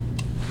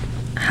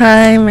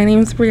Hi, my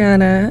name's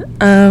Brianna.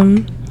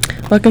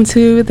 Welcome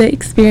to the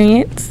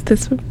experience.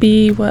 This would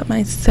be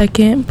my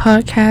second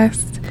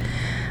podcast.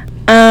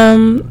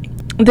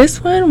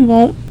 This one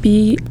won't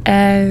be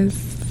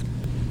as,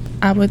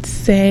 I would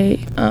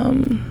say,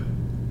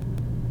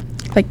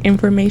 like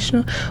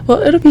informational.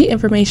 Well, it'll be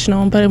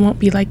informational, but it won't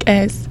be like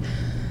as,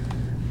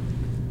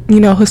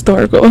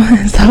 historical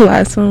as the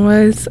last one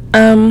was.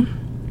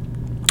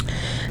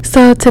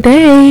 So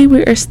today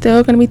we are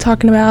still going to be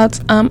talking about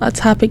a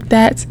topic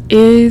that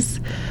is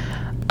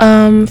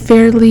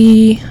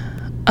fairly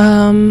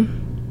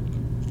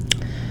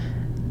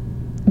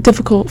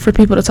difficult for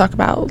people to talk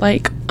about.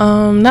 Like,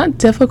 not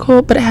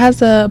difficult, but it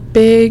has a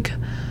big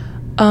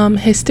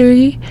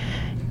history,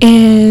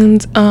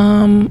 and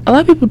a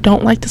lot of people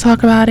don't like to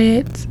talk about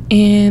it,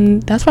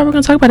 and that's why we're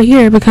going to talk about it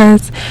here,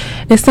 because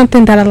it's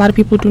something that a lot of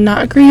people do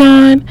not agree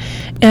on.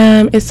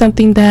 It's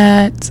something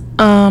that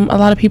a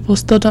lot of people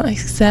still don't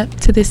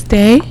accept to this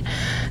day.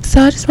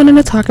 So I just wanted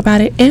to talk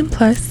about it, and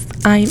plus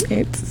I'm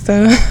it.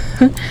 So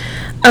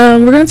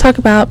we're going to talk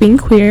about being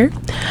queer.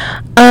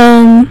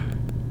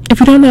 If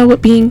you don't know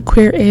what being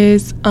queer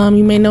is,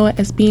 you may know it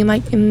as being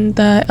like in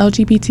the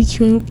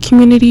LGBTQ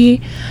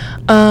community,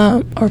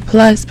 or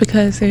plus,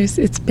 because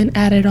it's been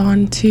added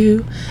on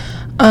to.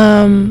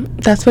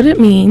 That's what it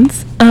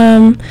means.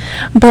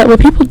 But what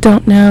people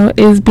don't know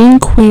is being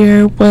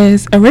queer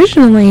was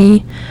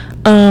originally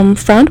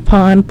frowned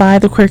upon by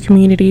the queer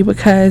community,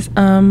 because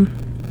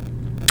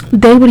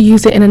they would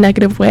use it in a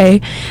negative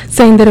way,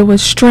 saying that it was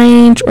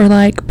strange or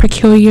like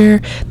peculiar.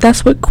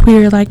 That's what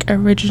queer like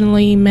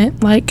originally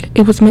meant. Like,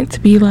 it was meant to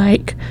be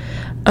like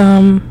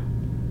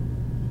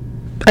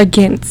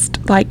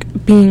against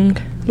like being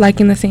like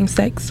in the same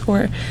sex,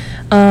 or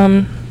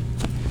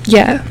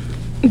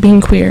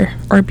being queer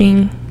or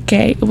being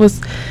gay. It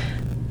was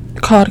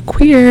called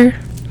queer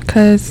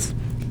because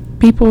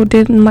people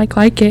didn't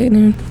like it,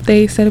 and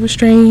they said it was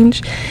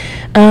strange,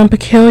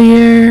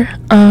 peculiar.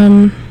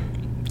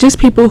 Just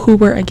people who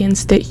were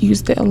against it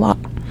used it a lot.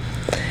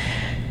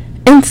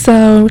 And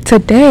so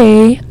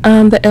today,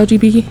 the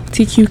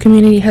LGBTQ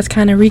community has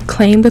kind of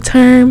reclaimed the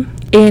term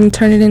and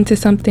turned it into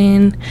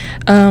something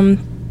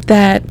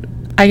that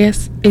I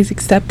guess is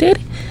accepted,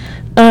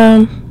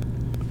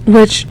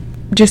 which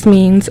just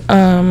means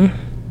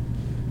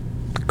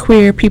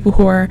queer people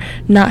who are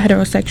not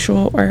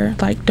heterosexual or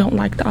like don't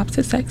like the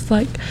opposite sex,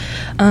 like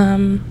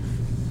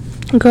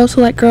girls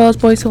who like girls,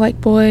 boys who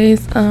like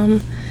boys,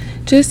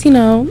 just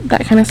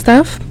that kind of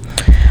stuff.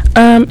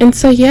 And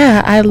so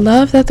I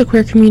love that the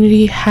queer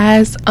community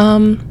has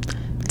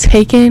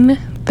taken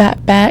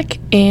that back,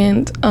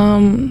 and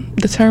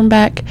the term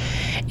back,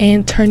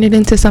 and turned it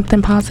into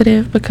something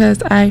positive,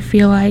 because I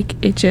feel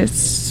like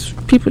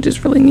people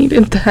just really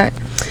needed that.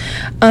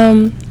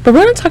 But we're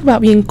going to talk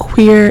about being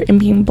queer and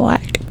being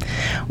black.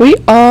 We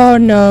all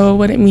know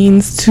what it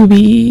means to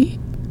be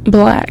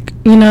black,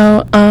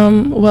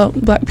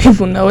 black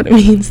people know what it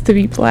means to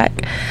be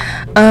black.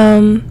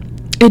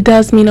 It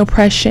does mean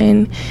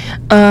oppression.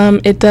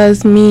 It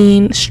does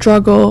mean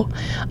struggle.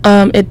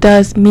 It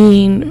does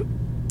mean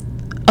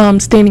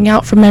standing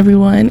out from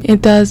everyone.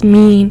 It does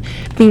mean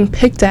being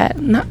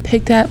not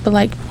picked at, but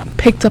like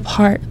picked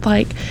apart.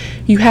 Like,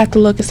 you have to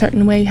look a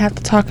certain way, you have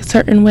to talk a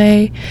certain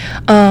way.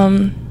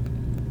 Some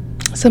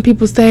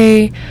people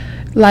say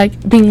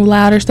like being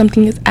loud or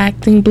something is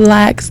acting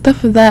black,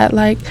 stuff of that.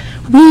 Like,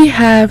 we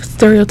have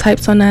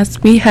stereotypes on us,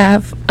 we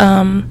have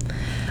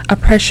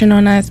oppression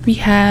on us, we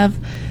have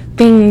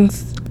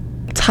things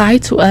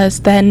tied to us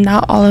that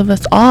not all of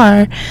us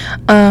are,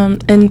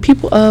 and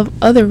people of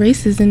other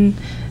races and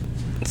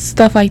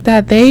stuff like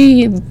that,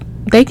 they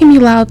can be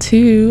loud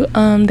too,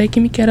 they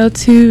can be ghetto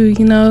too,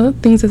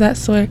 things of that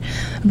sort.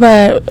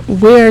 But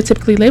we're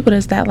typically labeled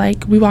as that.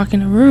 Like, we walk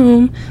in a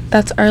room,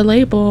 that's our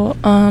label.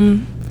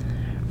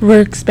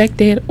 We're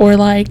expected, or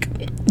like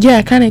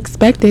kind of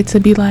expected to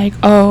be like,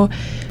 oh,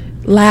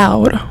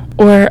 loud,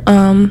 or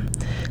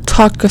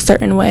talk a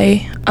certain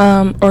way,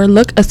 or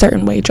look a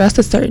certain way, dress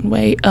a certain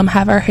way,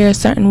 have our hair a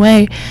certain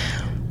way,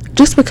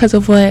 just because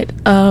of what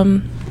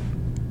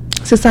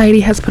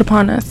society has put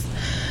upon us.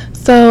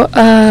 So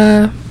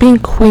being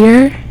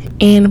queer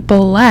and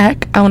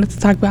black, I wanted to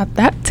talk about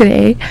that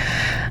today.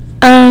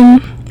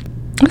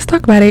 Let's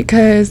talk about it,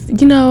 because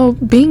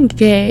being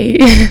gay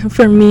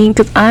for me,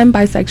 because I'm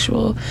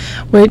bisexual,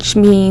 which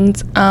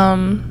means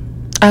I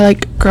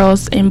like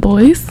girls and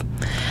boys.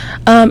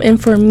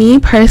 And for me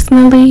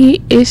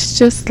personally, it's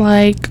just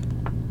like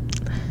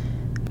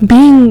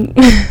being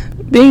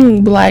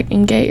black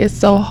and gay is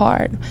so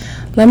hard.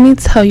 Let me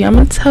tell you, I'm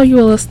gonna tell you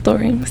a little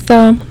story.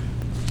 So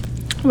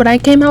when I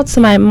came out to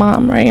my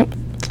mom, right?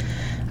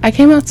 I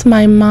came out to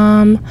my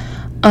mom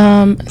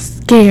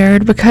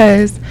scared,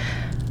 because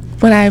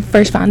when I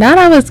first found out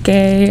I was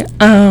gay,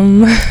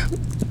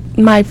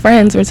 my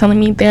friends were telling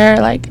me their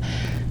like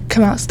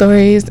come out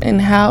stories and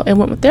how it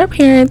went with their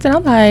parents, and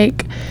I'm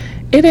like,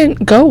 it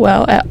didn't go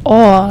well at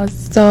all.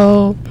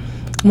 So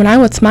when I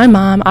went to my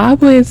mom, I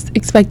was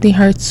expecting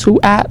her to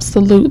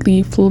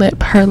absolutely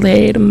flip her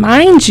lid.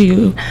 Mind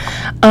you,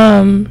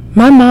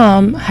 my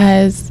mom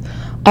has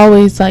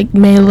always like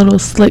made little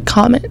slick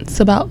comments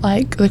about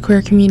like the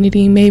queer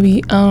community,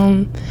 maybe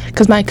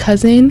because my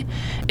cousin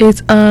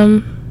is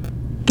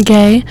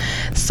gay,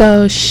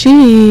 so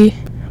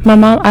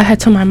I had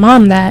told my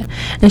mom that,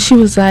 and she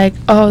was like,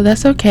 oh,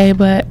 that's okay,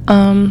 but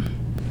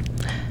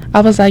I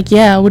was like,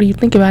 yeah, what do you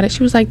think about it?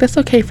 She was like, that's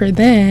okay for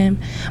them,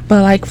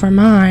 but like for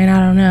mine, I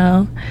don't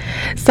know.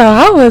 So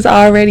I was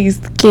already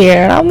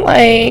scared. I'm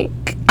like,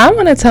 I'm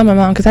gonna tell my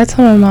mom, because I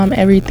tell my mom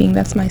everything.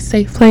 That's my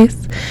safe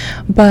place.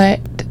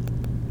 But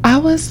I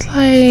was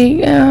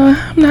like,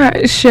 I'm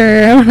not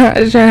sure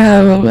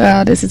how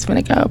well this is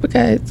gonna go,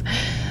 because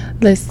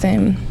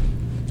listen,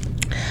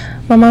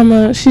 my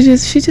mama, she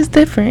just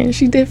different.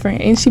 She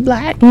different, and she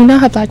black. You know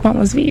how black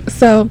mamas be.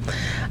 So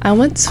I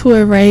went to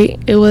her, right?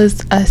 It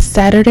was a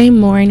Saturday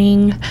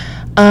morning.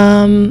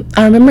 I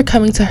remember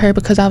coming to her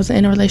because I was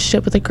in a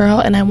relationship with a girl,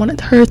 and I wanted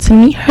her to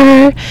meet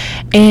her,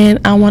 and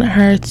I wanted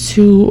her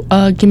to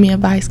give me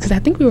advice, because I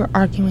think we were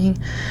arguing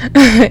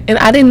and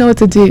I didn't know what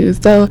to do.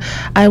 So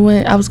I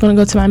was going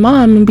to go to my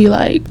mom and be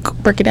like,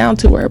 break it down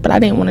to her, but I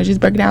didn't want to just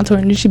break it down to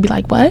her and she'd be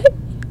like, what?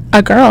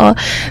 A girl?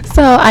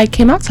 So I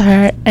came out to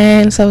her,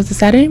 and so it was a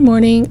Saturday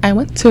morning. I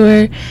went to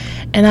her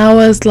and I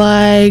was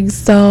like,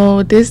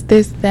 so this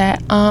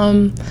that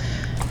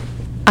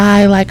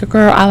I like a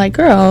girl, I like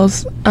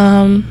girls,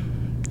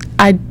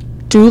 I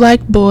do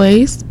like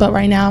boys, but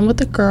right now I'm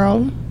with a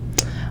girl.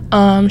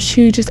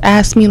 She just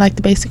asked me like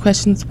the basic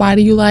questions: why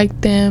do you like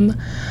them,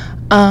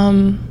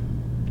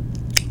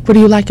 what do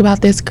you like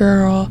about this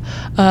girl,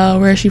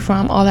 where is she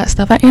from, all that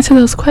stuff. I answered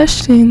those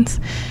questions,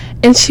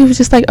 and she was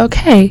just like,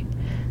 okay.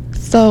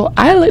 So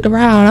I looked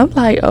around, I'm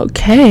like,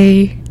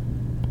 okay.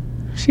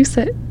 She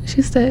said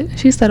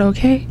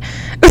okay.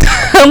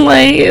 I'm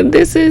like,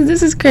 this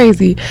is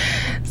crazy.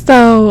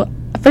 So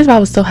first of all, I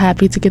was so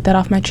happy to get that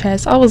off my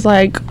chest. I was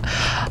like,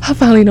 I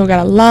finally don't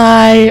gotta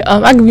lie.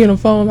 I can be on the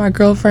phone with my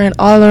girlfriend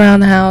all around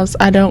the house.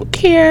 I don't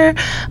care.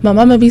 My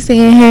mama be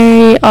saying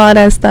hey, all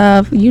that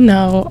stuff, you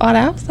know, all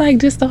that. I was like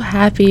just so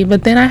happy.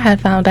 But then I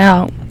had found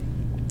out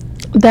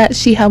that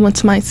she had went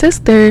to my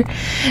sister,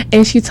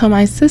 and she told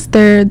my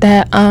sister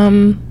that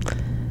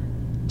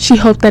she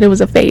hoped that it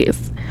was a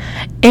phase.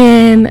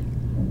 And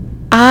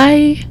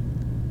I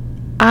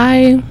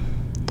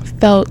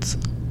felt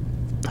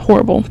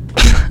horrible.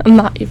 I'm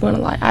not even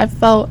gonna lie. I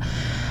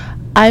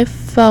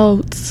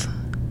felt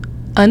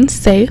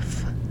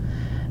unsafe,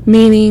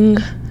 meaning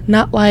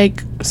not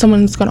like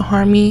someone's gonna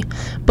harm me,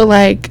 but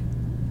like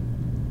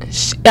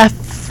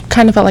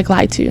kind of felt like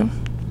lied to.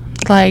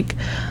 Like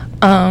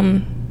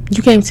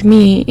you came to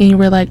me and you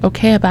were like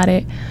okay about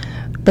it,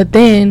 but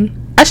then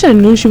I should have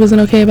knew she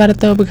wasn't okay about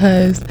it though,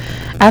 because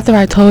after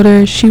I told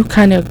her, she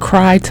kind of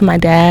cried to my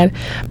dad,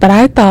 but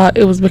I thought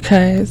it was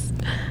because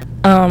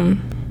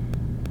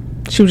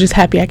she was just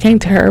happy I came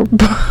to her,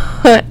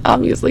 but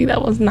obviously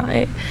that was not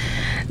it.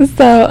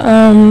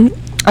 So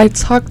I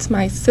talked to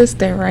my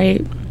sister,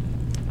 right?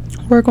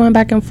 We're going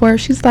back and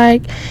forth. She's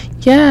like,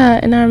 yeah,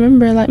 and I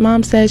remember like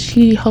mom said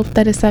she hoped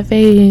that it's a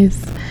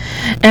phase,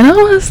 and I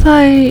was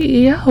like,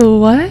 yo,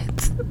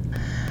 what?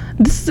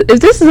 If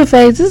this is a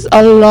phase, this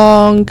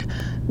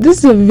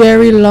is a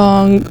very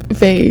long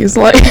phase.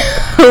 Like,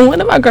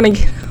 when am I gonna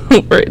get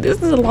over it?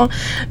 This is a long,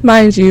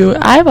 mind you,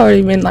 I've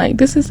already been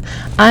like,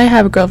 I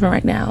have a girlfriend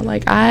right now.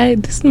 Like,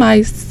 this is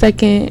my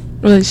second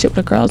relationship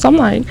with a girl. So I'm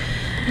like,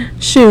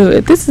 shoot,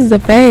 if this is a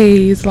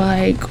phase,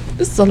 like,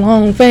 this is a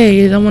long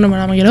phase. I wonder when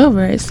I'm gonna get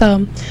over it.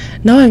 So,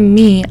 knowing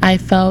me, I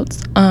felt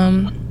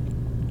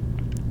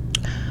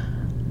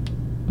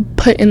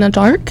put in the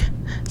dark.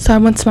 So I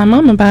went to my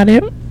mom about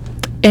it,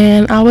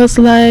 and I was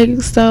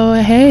like, so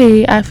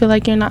hey, I feel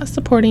like you're not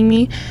supporting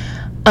me.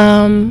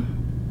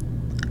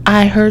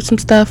 I heard some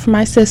stuff from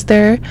my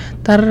sister,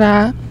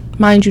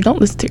 mind you, don't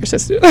listen to your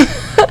sister.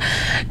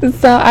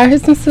 So I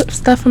heard some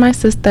stuff from my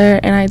sister,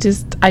 and I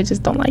just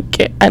don't like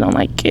it. I don't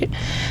like it.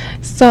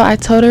 So I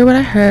told her what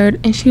I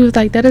heard, and she was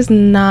like, that is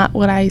not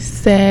what I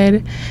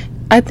said.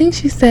 I think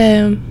she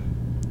said,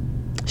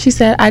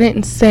 I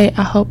didn't say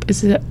I hope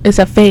it's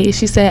a phase.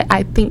 She said,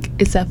 I think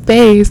it's a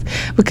phase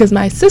because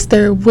my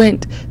sister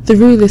went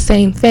through the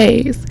same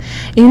phase.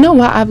 And you know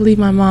why I believe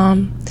my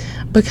mom?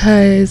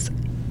 Because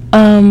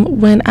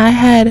when I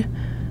had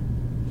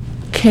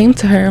came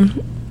to her,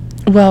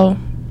 well,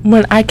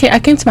 when I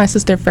came to my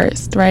sister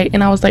first, right?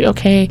 And I was like,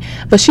 okay,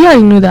 but she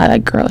already knew that I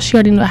like girls. She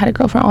already knew I had a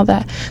girlfriend, all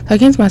that. So I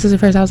came to my sister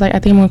first. I was like, I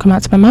think I'm gonna come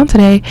out to my mom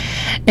today.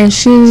 And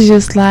she's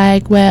just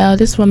like, well,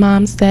 this is what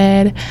mom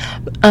said.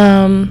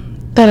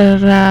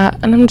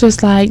 And I'm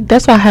just like,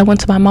 that's why I went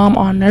to my mom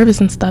all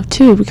nervous and stuff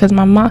too, because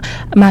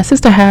my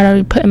sister had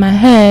already put in my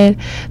head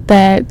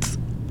that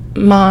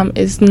mom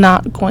is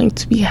not going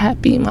to be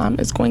happy. Mom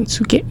is going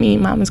to get me.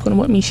 Mom is going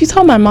to whoop me. She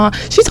told me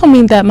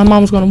that my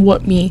mom was going to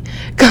whoop me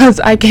because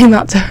I came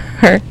out to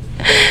her.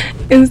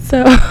 And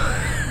so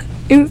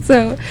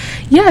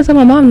yeah, I told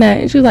my mom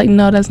that, and she was like,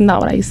 no, that's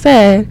not what I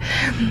said.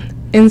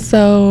 And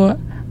so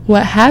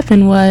what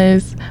happened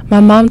was my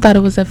mom thought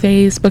it was a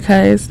phase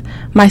because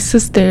my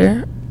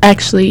sister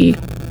actually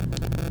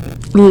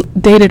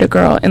dated a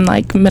girl in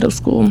like middle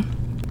school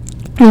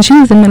when she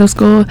was in middle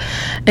school.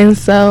 And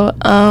so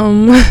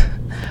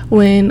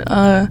when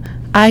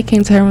I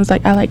came to her and was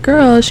like, I like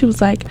girls, she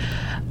was like,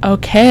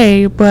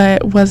 okay,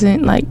 but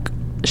wasn't like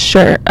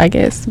sure, I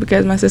guess,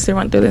 because my sister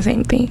went through the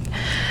same thing.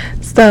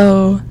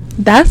 So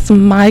that's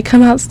my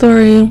come out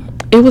story.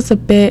 It was a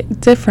bit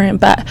different,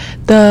 but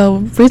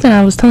the reason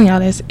I was telling y'all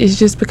this is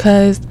just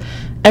because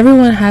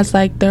everyone has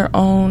like their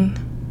own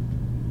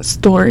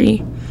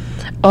story,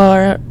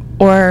 or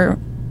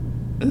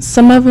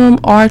some of them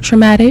are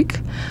traumatic,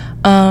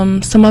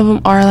 some of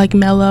them are like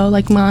mellow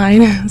like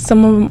mine,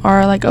 some of them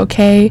are like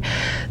okay,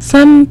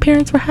 some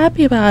parents were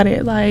happy about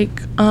it.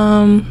 Like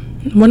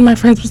one of my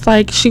friends was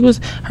like,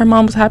 her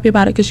mom was happy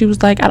about it because she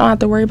was like, I don't have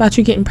to worry about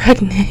you getting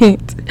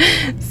pregnant.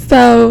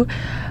 So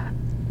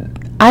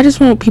I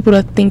just want people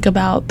to think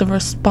about the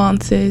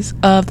responses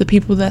of the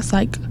people that's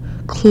like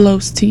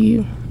close to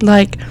you.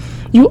 Like,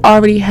 you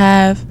already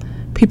have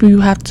people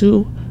you have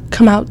to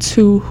come out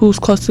to who's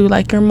close to you,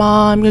 like your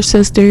mom, your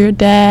sister, your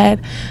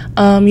dad,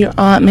 your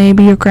aunt,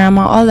 maybe your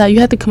grandma, all that. You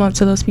have to come up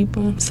to those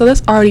people. So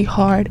that's already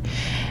hard.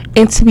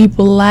 And to be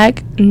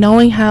black,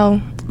 knowing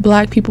how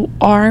black people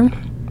are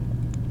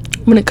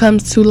when it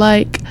comes to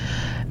like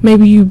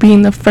maybe you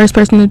being the first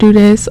person to do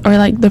this, or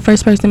like the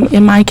first person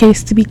in my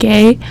case to be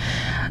gay,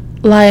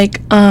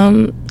 like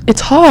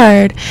it's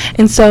hard.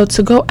 And so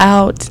to go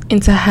out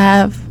and to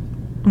have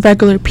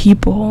regular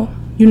people,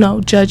 you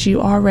know, judge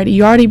you already,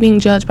 you're already being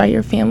judged by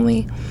your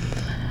family,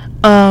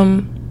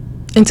 and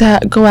to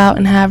go out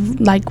and have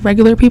like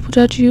regular people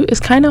judge you is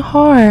kind of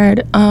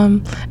hard.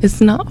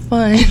 It's not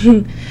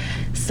fun.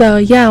 So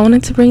yeah, I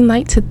wanted to bring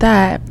light to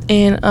that.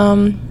 And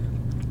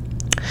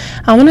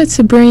I wanted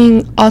to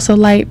bring also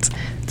light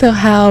to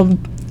how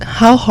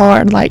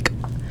hard like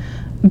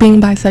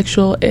being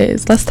bisexual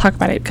is. Let's talk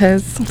about it,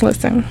 because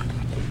listen,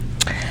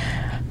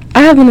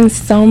 I have been in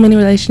so many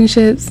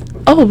relationships.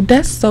 Oh,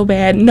 that's so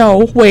bad.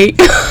 No,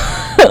 wait.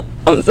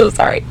 I'm so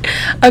sorry.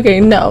 Okay,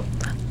 no,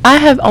 I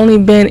have only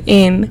been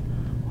in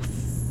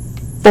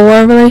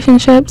 4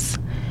 relationships,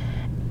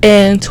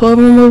 and 2 of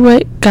them were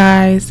with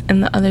guys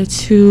and the other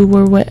 2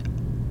 were with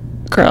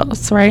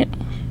girls, right?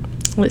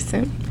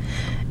 Listen,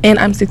 and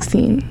I'm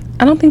 16.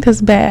 I don't think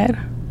that's bad,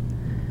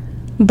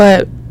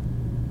 but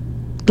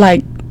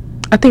like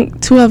I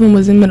think 2 of them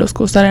was in middle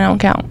school, so they don't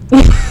count.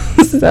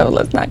 So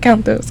let's not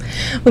count those.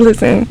 But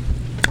listen,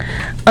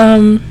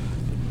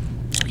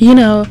 you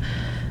know,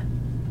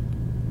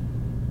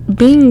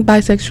 being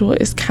bisexual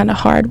is kind of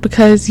hard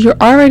because you're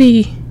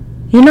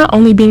not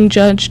only being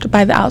judged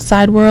by the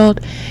outside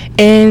world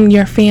and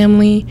your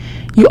family,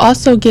 you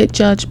also get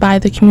judged by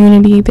the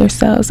community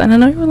themselves. And I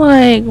know you're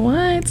like,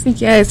 what?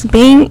 Yes,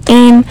 being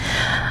in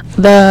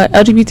the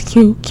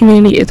LGBTQ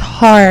community is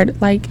hard,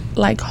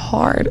 like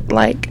hard.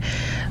 Like,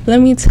 let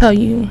me tell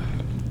you,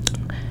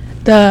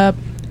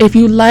 if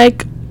you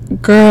like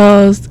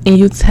girls and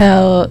you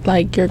tell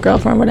like your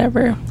girlfriend,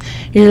 whatever,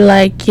 you're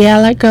like, yeah,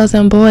 I like girls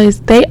and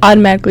boys, they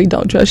automatically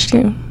don't trust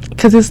you,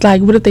 because it's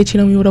like, what if they cheat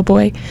on me with a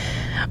boy?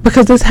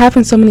 Because this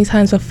happened so many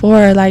times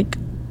before, like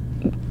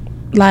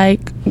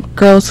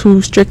girls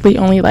who strictly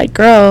only like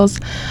girls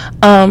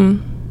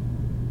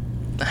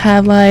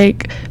have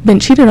like been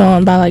cheated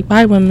on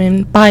by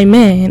women, by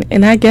men.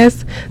 And I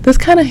guess that's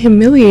kind of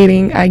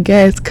humiliating, I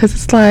guess, because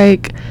it's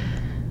like,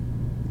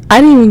 I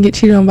didn't even get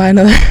cheated on by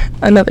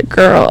another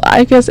girl.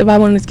 I guess if I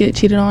wanted to get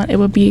cheated on, it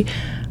would be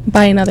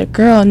by another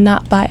girl,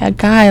 not by a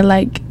guy.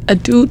 Like, a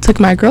dude took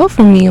my girl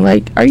from me.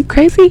 Like, are you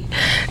crazy?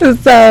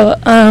 So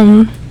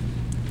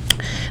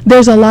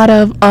there's a lot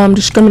of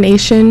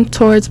discrimination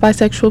towards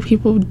bisexual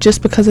people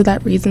just because of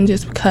that reason.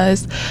 Just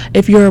because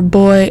if you're a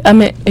girl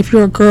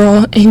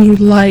and you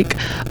like,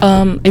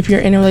 if you're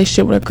in a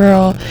relationship with a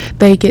girl,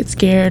 they get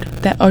scared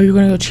that, oh, you're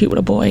gonna go cheat with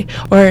a boy.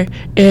 Or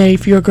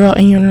if you're a girl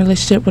and you're in a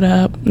relationship with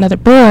another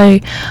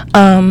boy,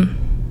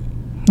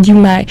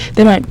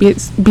 they might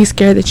be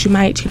scared that you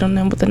might cheat on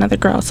them with another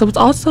girl. So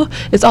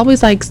it's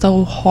always like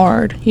so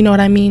hard, you know what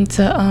I mean,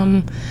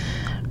 to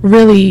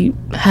really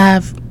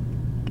have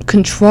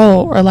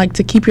control, or like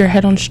to keep your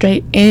head on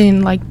straight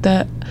in like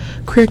the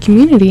queer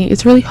community.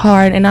 It's really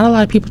hard, and not a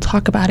lot of people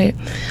talk about it.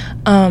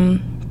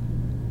 And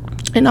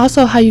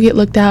also how you get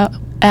looked at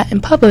in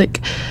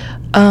public.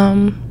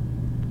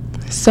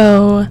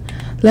 So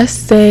let's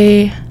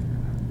say,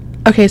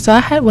 okay, so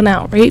I had went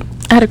out, right?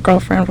 I had a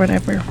girlfriend,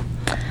 whatever.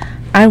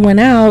 I went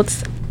out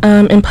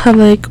in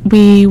public.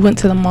 We went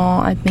to the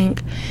mall, I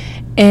think,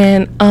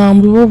 and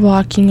we were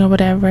walking or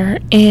whatever,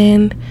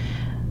 and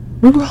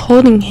we were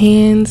holding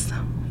hands.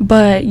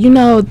 But you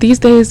know, these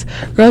days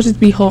girls just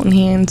be holding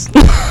hands.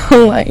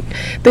 Like,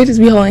 they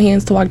just be holding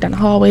hands to walk down the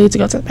hallway, to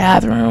go to the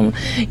bathroom.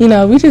 You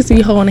know, we just be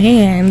holding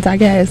hands, I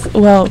guess.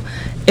 Well,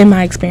 in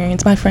my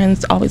experience, my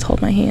friends always hold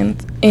my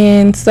hands.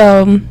 And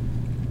so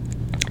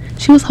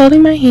she was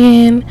holding my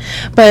hand,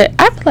 but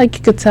I feel like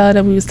you could tell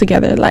that we was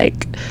together.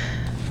 Like,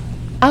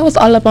 I was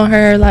all up on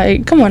her,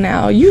 like, come on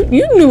now, you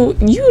knew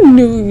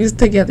we was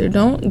together.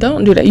 Don't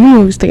do that. You knew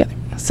we was together.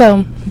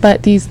 So,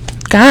 but these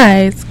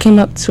guys came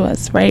up to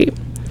us, right?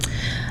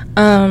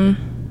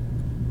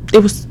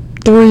 It was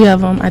 3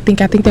 of them. I think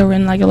they were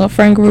in like a little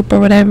friend group or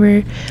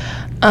whatever.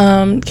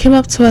 Came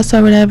up to us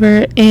or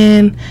whatever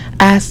and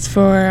asked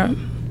for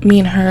me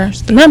and her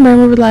number.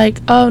 And we were like,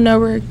 oh no,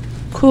 we're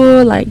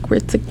cool, like we're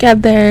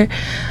together.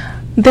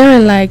 They were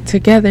like,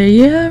 together?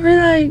 Yeah,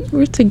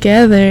 we're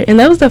together. And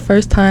that was the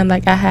first time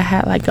like I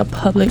had like a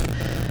public,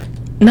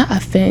 not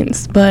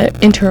offense, but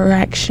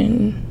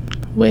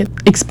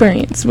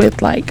experience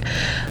with like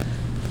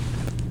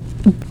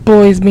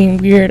boys being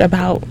weird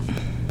about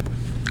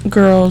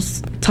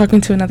girls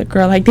talking to another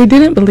girl. Like, they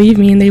didn't believe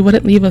me and they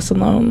wouldn't leave us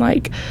alone.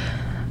 Like,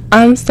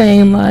 I'm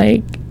saying,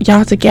 like,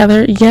 y'all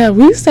together? Yeah,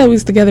 we said we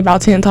was together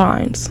about 10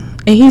 times.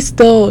 And he was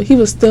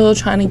still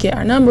trying to get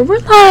our number. We're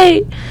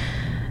like,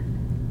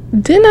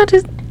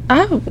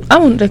 I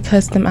wanted to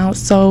cuss them out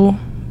so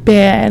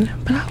bad.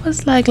 But I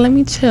was like, let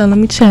me chill.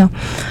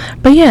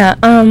 But yeah,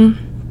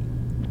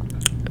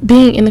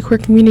 being in the queer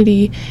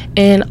community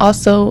and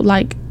also,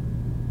 like,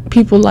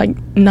 people, like,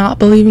 not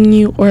believing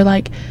you or,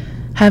 like,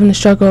 having the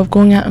struggle of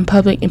going out in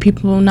public and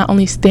people not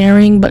only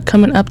staring but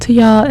coming up to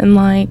y'all and,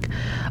 like,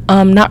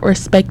 not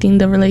respecting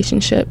the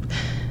relationship.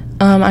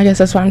 I guess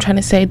that's what I'm trying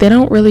to say. They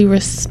don't really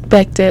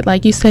respect it.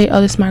 Like, you say, oh,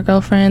 this is my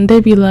girlfriend.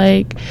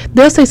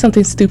 They'll say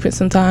something stupid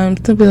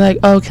sometimes. They'll be like,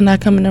 oh, can I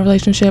come in a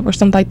relationship or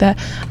something like that.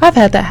 I've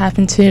had that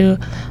happen too.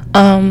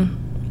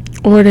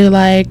 Or they're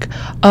like,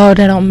 oh,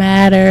 that don't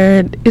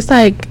matter. It's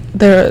like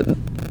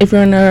if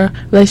you're in a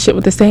relationship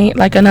with the same,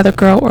 like, another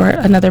girl or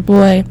another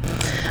boy,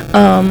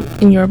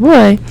 and you're a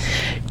boy,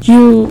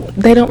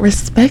 they don't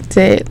respect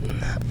it.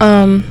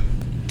 And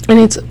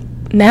it's,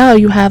 now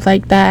you have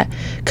like that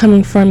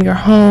coming from your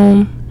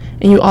home,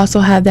 and you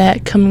also have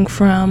that coming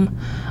from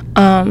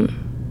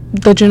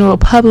the general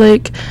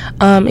public,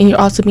 and you're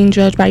also being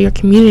judged by your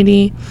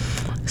community.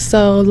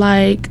 So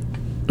like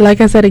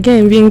I said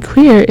again, being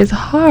queer is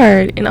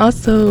hard. And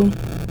also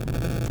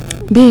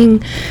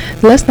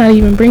let's not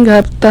even bring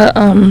up the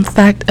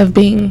fact of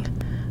being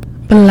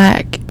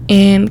black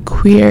and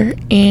queer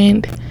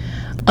and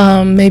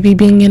maybe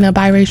being in a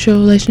biracial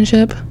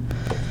relationship.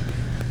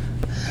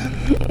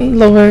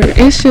 Lord,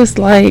 it's just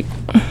like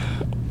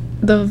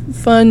the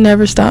fun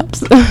never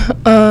stops.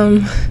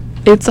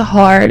 It's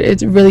hard.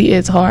 It really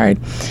is hard.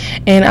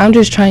 And I'm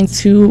just trying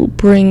to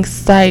bring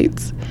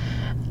sight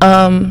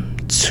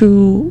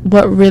to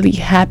what really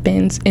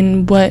happens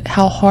and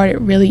how hard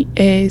it really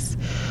is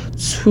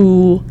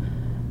to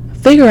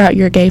figure out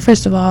you're gay.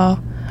 First of all,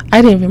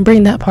 I didn't even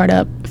bring that part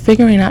up.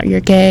 Figuring out you're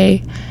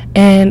gay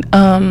and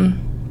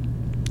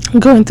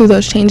going through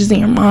those changes in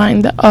your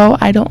mind that, oh,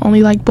 I don't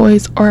only like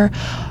boys, or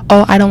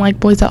oh, I don't like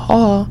boys at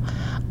all.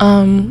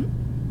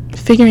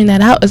 Figuring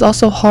that out is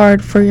also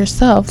hard for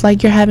yourself.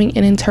 Like, you're having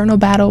an internal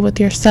battle with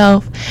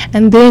yourself,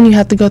 and then you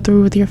have to go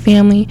through with your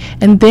family,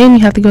 and then you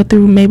have to go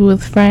through maybe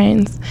with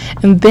friends,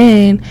 and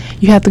then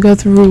you have to go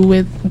through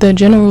with the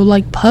general,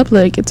 like,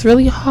 public. It's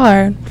really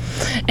hard.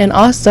 And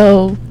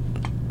also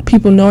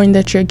people knowing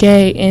that you're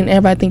gay and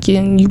everybody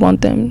thinking you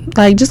want them.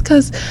 Like, just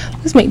because,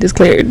 let's make this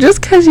clear,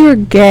 just because you're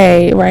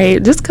gay,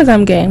 right, just because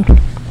I'm gay,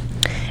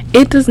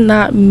 it does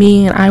not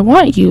mean I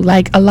want you.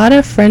 Like, a lot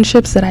of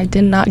friendships that I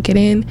did not get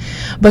in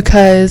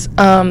because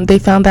they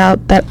found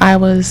out that I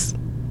was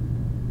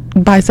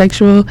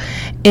bisexual,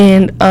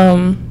 and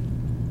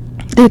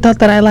they thought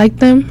that I liked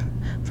them.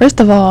 First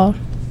of all,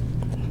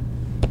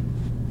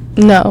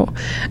 no.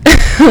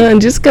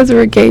 Just because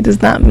we're gay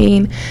does not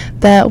mean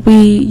that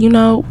we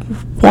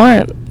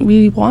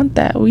want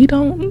that. We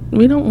don't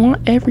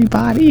want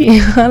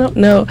everybody. I don't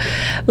know,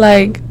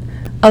 like,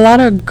 a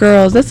lot of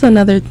girls, that's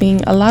another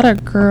thing, a lot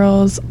of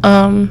girls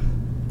find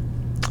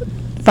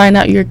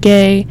out you're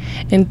gay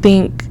and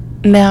think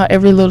now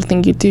every little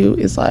thing you do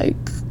is like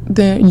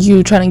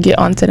you trying to get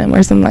onto them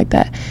or something like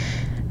that.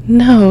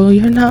 No,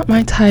 you're not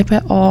my type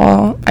at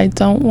all. I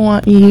don't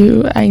want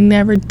you. I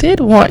never did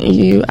want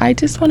you. I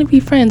just want to be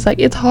friends. Like,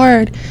 it's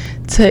hard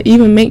to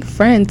even make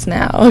friends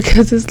now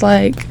because it's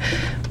like,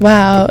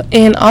 wow.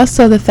 And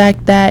also the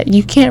fact that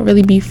you can't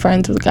really be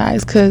friends with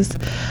guys because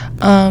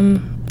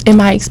in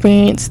my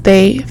experience,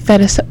 they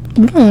fetish.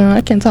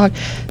 I can't talk.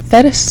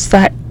 Fetish.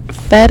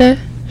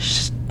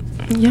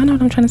 Y'all know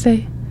what I'm trying to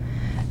say.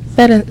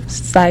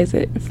 Fetishize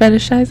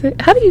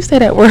it. How do you say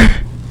that word?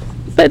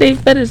 They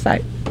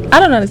fetishize. I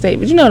don't know how to say it,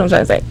 but you know what I'm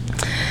trying to say.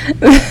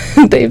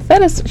 They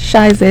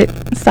fetishize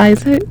it.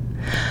 Size it.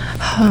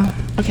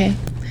 Okay.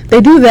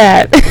 They do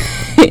that,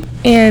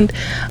 and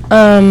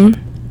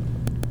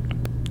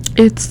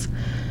it's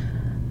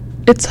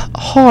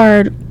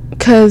hard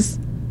because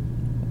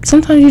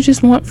sometimes you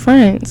just want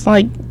friends,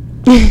 like,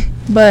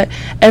 but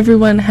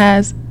everyone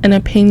has an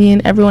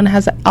opinion, everyone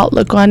has an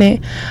outlook on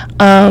it,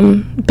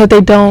 but they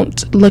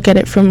don't look at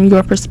it from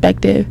your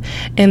perspective.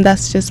 And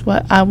that's just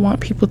what I want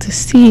people to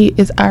see,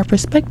 is our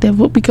perspective,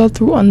 what we go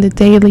through on the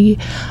daily,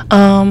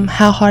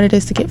 how hard it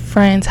is to get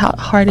friends, how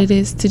hard it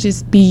is to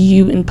just be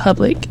you in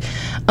public,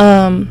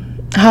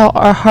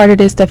 hard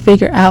it is to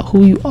figure out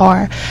who you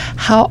are,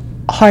 how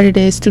hard it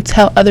is to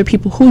tell other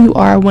people who you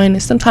are when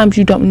sometimes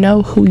you don't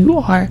know who you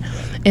are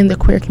in the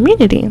queer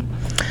community.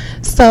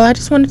 So I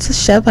just wanted to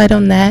shed light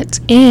on that,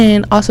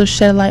 and also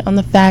shed light on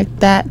the fact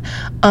that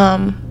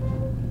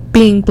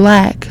being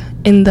Black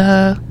in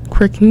the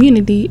queer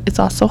community is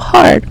also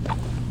hard.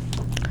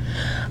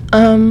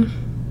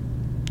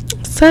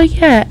 So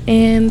yeah,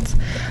 and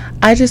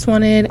I just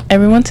wanted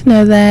everyone to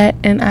know that,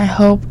 and I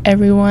hope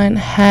everyone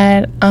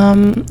had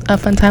a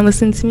fun time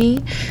listening to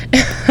me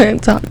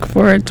talk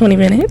for 20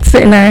 minutes,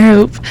 and I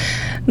hope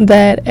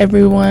that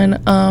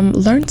everyone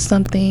learned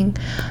something.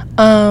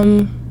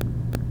 And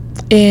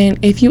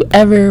if you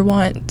ever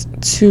want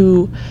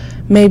to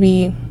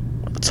maybe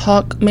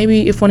talk,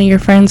 maybe if one of your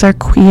friends are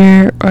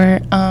queer or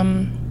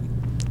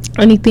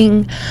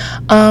anything,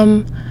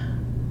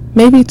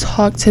 maybe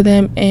talk to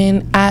them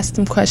and ask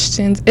them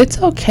questions.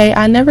 It's okay.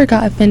 I never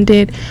got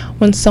offended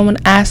when someone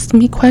asked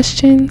me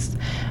questions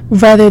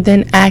rather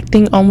than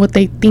acting on what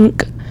they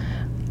think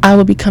I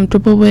would be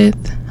comfortable with.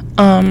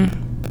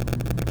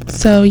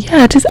 So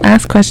yeah, just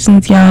ask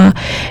questions, y'all,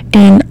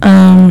 and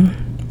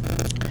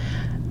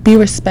be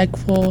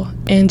respectful,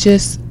 and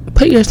just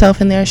put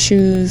yourself in their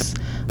shoes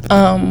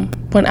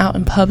when out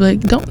in public.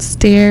 Don't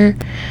stare.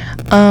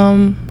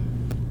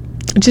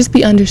 Just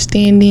be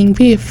understanding,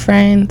 be a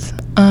friend,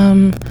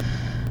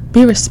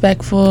 be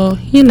respectful,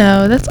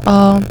 that's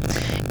all,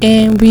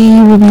 and we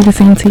will be the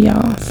same to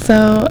y'all.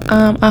 So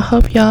I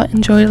hope y'all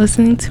enjoy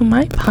listening to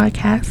my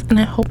podcast, and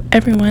I hope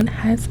everyone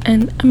has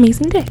an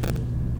amazing day.